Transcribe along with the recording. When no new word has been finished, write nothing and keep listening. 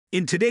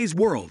In today's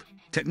world,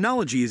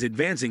 technology is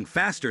advancing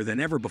faster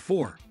than ever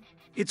before.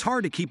 It's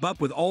hard to keep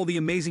up with all the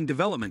amazing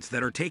developments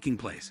that are taking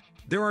place.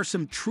 There are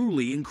some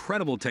truly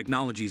incredible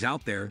technologies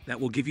out there that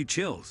will give you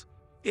chills.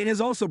 It has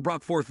also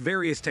brought forth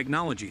various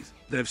technologies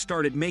that have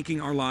started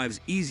making our lives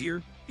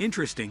easier,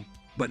 interesting,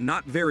 but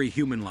not very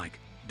human-like,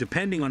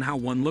 depending on how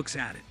one looks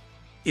at it.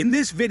 In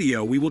this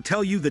video, we will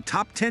tell you the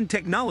top 10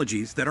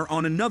 technologies that are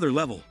on another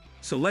level.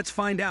 So let's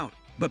find out.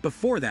 But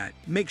before that,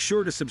 make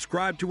sure to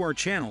subscribe to our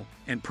channel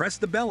and press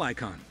the bell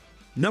icon.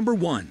 Number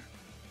 1.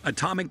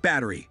 Atomic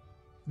battery.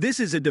 This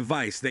is a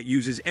device that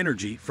uses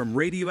energy from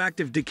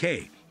radioactive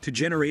decay to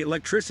generate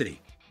electricity.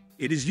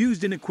 It is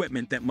used in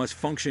equipment that must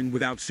function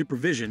without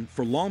supervision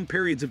for long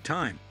periods of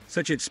time,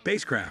 such as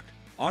spacecraft,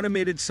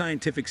 automated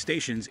scientific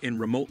stations in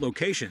remote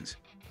locations,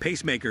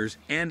 pacemakers,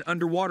 and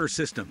underwater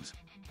systems.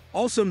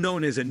 Also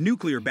known as a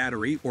nuclear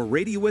battery or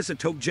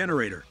radioisotope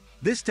generator,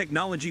 this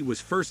technology was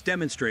first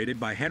demonstrated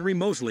by Henry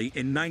Moseley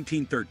in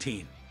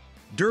 1913.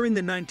 During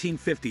the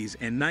 1950s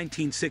and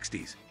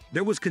 1960s,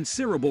 there was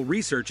considerable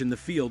research in the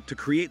field to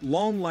create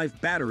long-life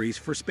batteries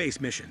for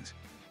space missions.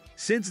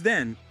 Since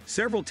then,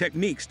 several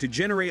techniques to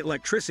generate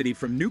electricity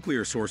from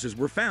nuclear sources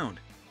were found,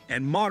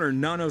 and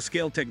modern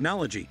nanoscale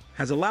technology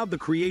has allowed the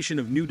creation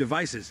of new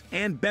devices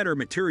and better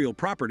material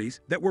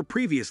properties that were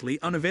previously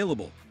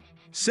unavailable.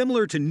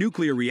 Similar to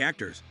nuclear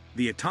reactors,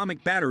 the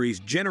atomic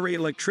batteries generate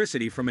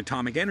electricity from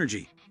atomic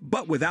energy,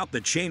 but without the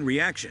chain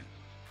reaction.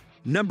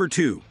 Number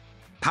 2.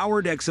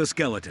 Powered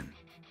exoskeleton.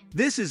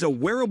 This is a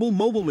wearable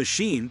mobile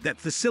machine that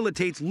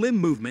facilitates limb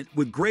movement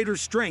with greater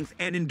strength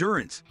and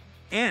endurance,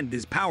 and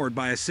is powered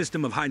by a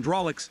system of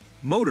hydraulics,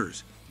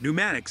 motors,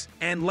 pneumatics,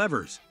 and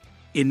levers.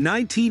 In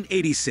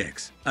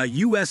 1986, a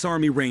U.S.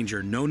 Army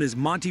Ranger known as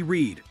Monty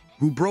Reed,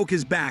 who broke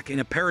his back in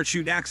a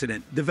parachute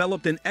accident,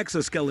 developed an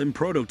exoskeleton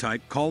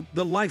prototype called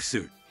the Life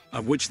Suit,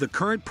 of which the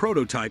current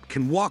prototype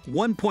can walk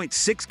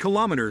 1.6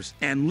 kilometers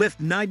and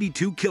lift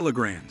 92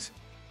 kilograms.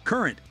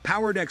 Current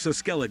powered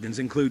exoskeletons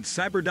include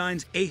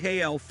Cyberdyne's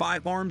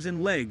AHL-5 arms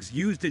and legs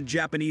used in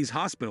Japanese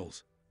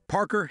hospitals,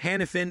 Parker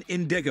Hannifin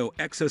Indigo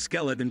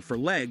exoskeleton for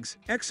legs,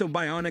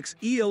 Exobionics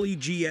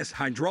ELEGS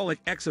hydraulic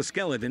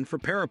exoskeleton for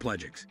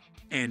paraplegics,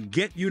 and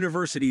Get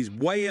University's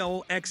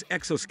YLX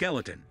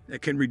exoskeleton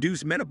that can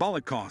reduce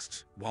metabolic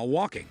costs while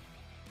walking.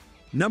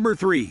 Number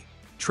 3.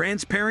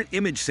 Transparent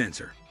image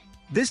sensor.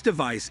 This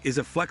device is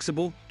a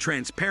flexible,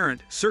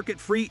 transparent,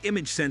 circuit-free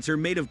image sensor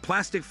made of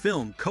plastic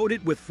film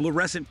coated with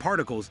fluorescent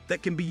particles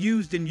that can be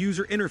used in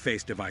user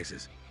interface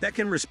devices that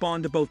can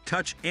respond to both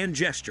touch and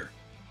gesture.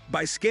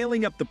 By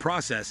scaling up the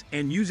process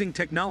and using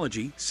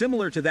technology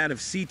similar to that of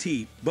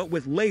CT but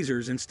with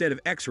lasers instead of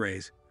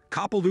X-rays,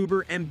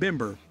 Koppelhuber and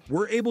Bimber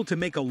were able to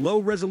make a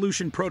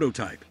low-resolution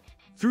prototype.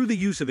 Through the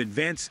use of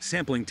advanced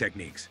sampling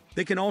techniques,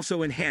 they can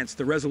also enhance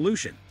the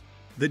resolution.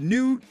 The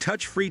new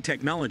touch-free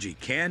technology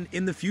can,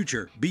 in the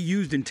future, be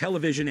used in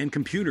television and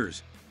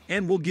computers,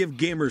 and will give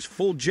gamers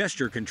full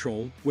gesture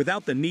control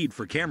without the need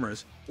for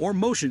cameras or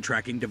motion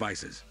tracking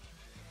devices.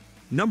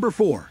 Number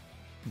 4.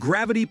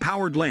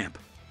 Gravity-powered lamp.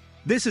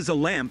 This is a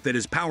lamp that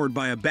is powered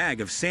by a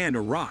bag of sand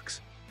or rocks,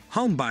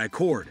 hung by a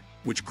cord,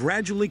 which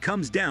gradually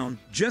comes down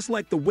just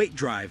like the weight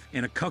drive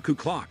in a cuckoo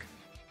clock.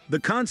 The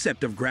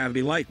concept of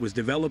gravity light was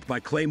developed by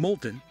Clay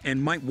Moulton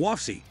and Mike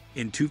Wowwee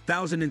in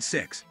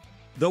 2006.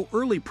 Though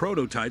early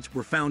prototypes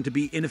were found to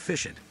be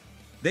inefficient.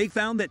 They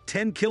found that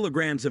 10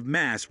 kilograms of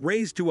mass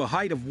raised to a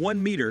height of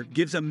 1 meter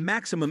gives a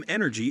maximum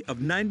energy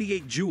of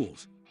 98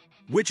 joules,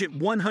 which at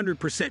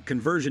 100%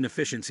 conversion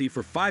efficiency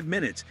for 5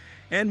 minutes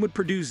and would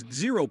produce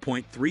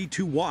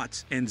 0.32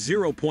 watts and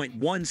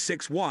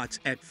 0.16 watts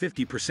at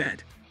 50%.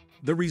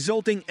 The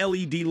resulting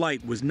LED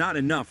light was not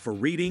enough for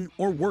reading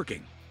or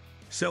working,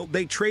 so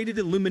they traded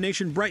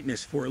illumination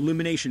brightness for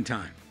illumination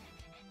time.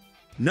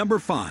 Number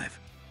 5.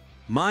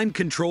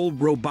 Mind-controlled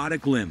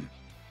robotic limb.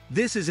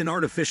 This is an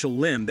artificial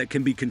limb that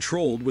can be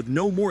controlled with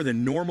no more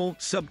than normal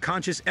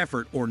subconscious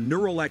effort or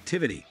neural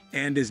activity,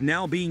 and is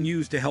now being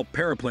used to help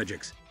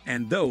paraplegics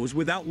and those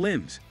without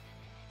limbs.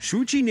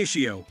 Shuichi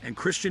Nishio and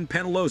Christian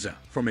Penaloza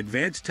from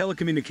Advanced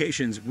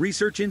Telecommunications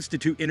Research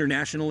Institute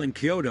International in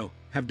Kyoto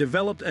have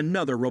developed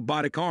another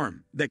robotic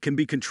arm that can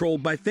be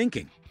controlled by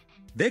thinking.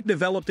 They've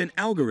developed an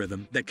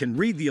algorithm that can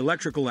read the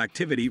electrical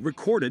activity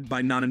recorded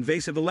by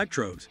non-invasive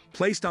electrodes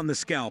placed on the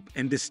scalp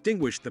and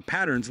distinguish the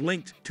patterns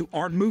linked to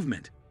arm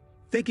movement.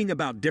 Thinking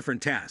about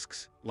different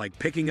tasks, like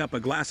picking up a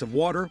glass of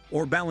water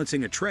or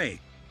balancing a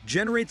tray,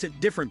 generates a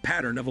different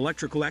pattern of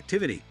electrical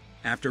activity.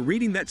 After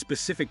reading that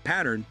specific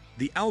pattern,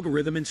 the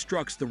algorithm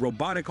instructs the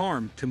robotic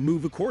arm to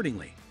move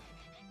accordingly.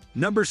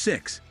 Number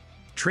 6.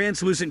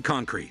 Translucent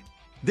concrete.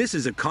 This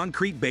is a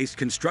concrete-based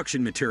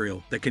construction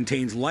material that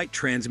contains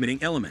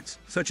light-transmitting elements,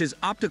 such as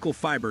optical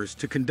fibers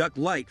to conduct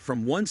light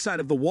from one side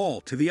of the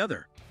wall to the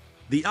other.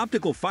 The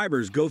optical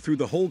fibers go through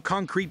the whole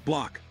concrete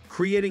block,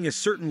 creating a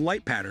certain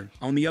light pattern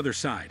on the other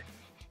side.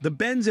 The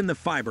bends in the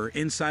fiber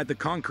inside the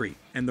concrete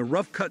and the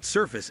rough-cut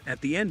surface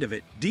at the end of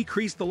it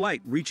decrease the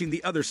light reaching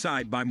the other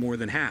side by more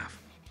than half.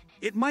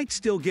 It might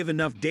still give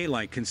enough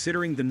daylight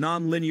considering the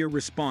non-linear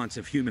response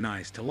of human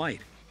eyes to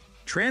light.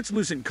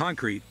 Translucent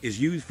concrete is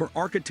used for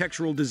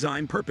architectural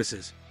design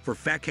purposes, for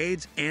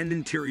facades and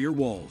interior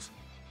walls.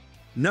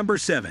 Number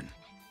 7.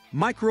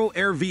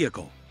 Micro-air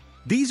vehicle.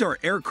 These are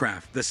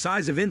aircraft the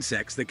size of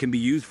insects that can be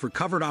used for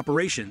covert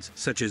operations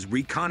such as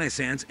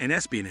reconnaissance and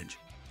espionage,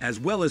 as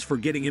well as for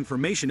getting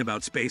information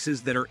about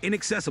spaces that are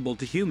inaccessible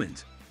to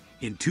humans.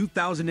 In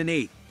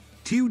 2008,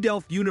 TU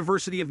Delft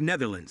University of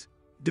Netherlands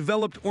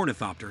developed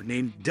ornithopter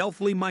named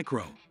Delftly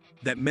Micro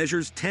that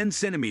measures 10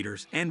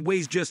 centimeters and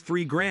weighs just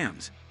 3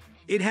 grams.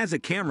 It has a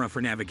camera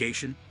for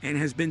navigation and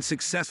has been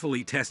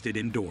successfully tested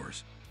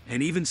indoors.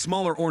 An even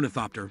smaller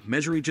ornithopter,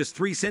 measuring just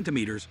 3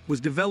 centimeters, was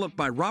developed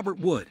by Robert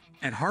Wood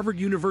at Harvard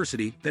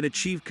University that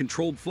achieved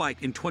controlled flight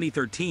in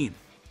 2013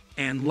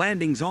 and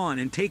landings on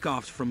and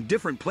takeoffs from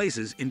different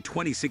places in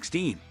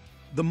 2016.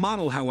 The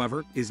model,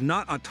 however, is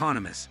not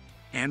autonomous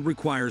and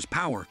requires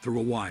power through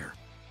a wire.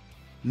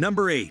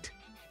 Number 8.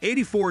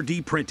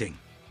 84D printing.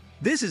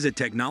 This is a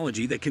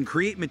technology that can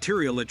create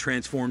material that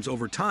transforms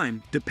over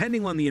time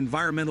depending on the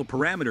environmental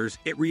parameters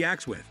it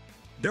reacts with.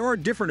 There are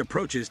different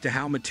approaches to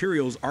how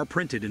materials are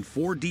printed in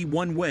 4D.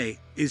 One way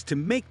is to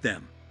make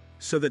them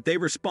so that they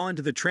respond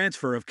to the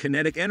transfer of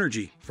kinetic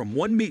energy from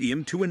one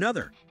medium to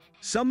another.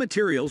 Some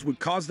materials would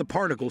cause the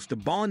particles to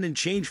bond and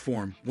change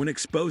form when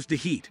exposed to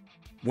heat.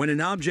 When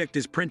an object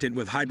is printed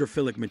with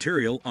hydrophilic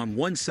material on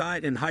one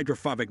side and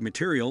hydrophobic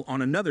material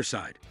on another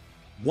side,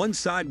 one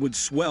side would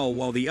swell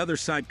while the other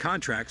side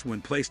contracts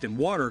when placed in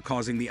water,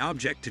 causing the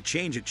object to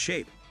change its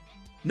shape.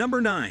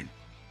 Number 9.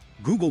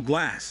 Google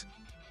Glass.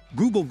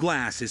 Google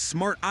Glass is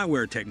smart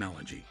eyewear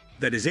technology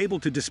that is able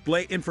to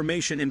display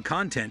information and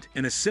content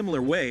in a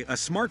similar way a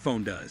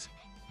smartphone does.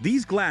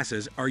 These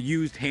glasses are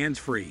used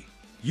hands-free.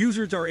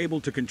 Users are able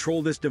to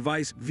control this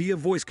device via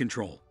voice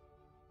control.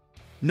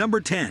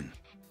 Number 10.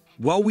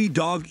 Wowwee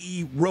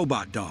Dog-E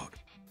Robot Dog.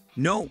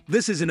 No,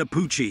 this isn't a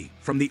Poochie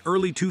from the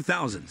early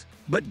 2000s,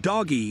 but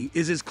Dog-E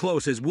is as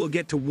close as we'll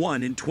get to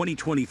one in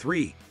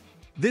 2023.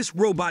 This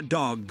robot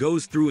dog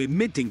goes through a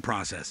minting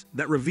process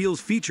that reveals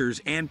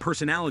features and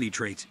personality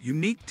traits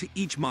unique to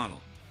each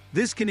model.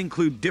 This can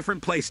include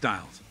different play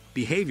styles,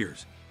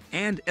 behaviors,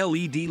 and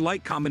LED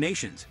light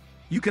combinations.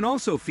 You can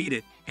also feed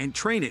it and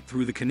train it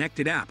through the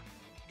connected app.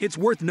 It's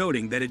worth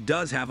noting that it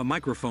does have a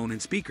microphone and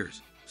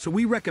speakers, so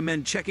we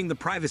recommend checking the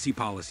privacy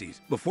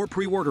policies before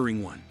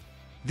pre-ordering one.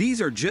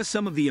 These are just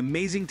some of the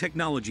amazing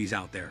technologies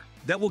out there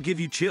that will give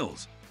you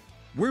chills.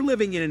 We're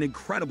living in an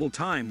incredible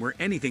time where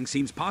anything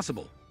seems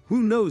possible.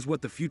 Who knows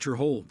what the future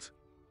holds?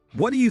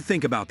 What do you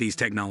think about these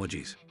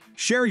technologies?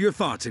 Share your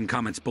thoughts in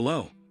comments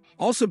below.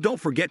 Also, don't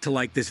forget to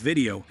like this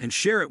video and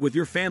share it with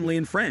your family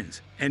and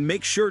friends. And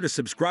make sure to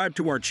subscribe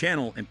to our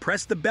channel and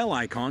press the bell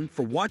icon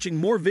for watching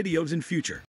more videos in future.